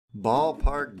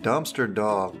Ballpark Dumpster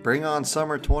Dog. Bring on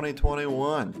summer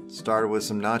 2021. Started with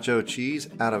some nacho cheese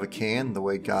out of a can, the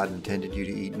way God intended you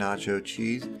to eat nacho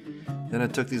cheese. Then I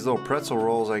took these little pretzel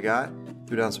rolls I got,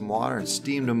 threw down some water and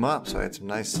steamed them up so I had some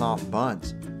nice soft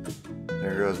buns.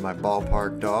 There goes my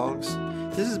Ballpark Dogs.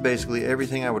 This is basically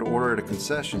everything I would order at a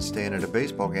concession stand at a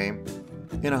baseball game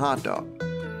in a hot dog.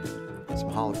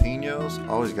 Some jalapenos.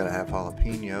 Always gotta have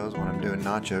jalapenos when I'm doing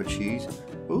nacho cheese.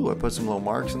 Ooh, I put some little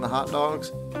marks in the hot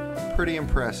dogs. Pretty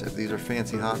impressive. These are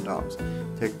fancy hot dogs.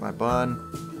 Take my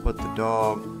bun, put the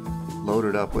dog, load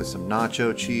it up with some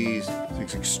nacho cheese.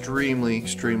 It's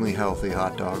extremely healthy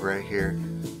hot dog right here.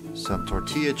 Some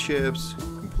tortilla chips,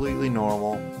 completely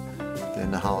normal.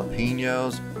 Then the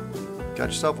jalapenos. Got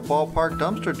yourself a Ballpark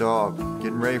Dumpster Dog.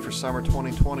 Getting ready for summer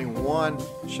 2021.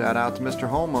 Shout out to Mr.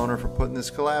 Homeowner for putting this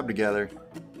collab together.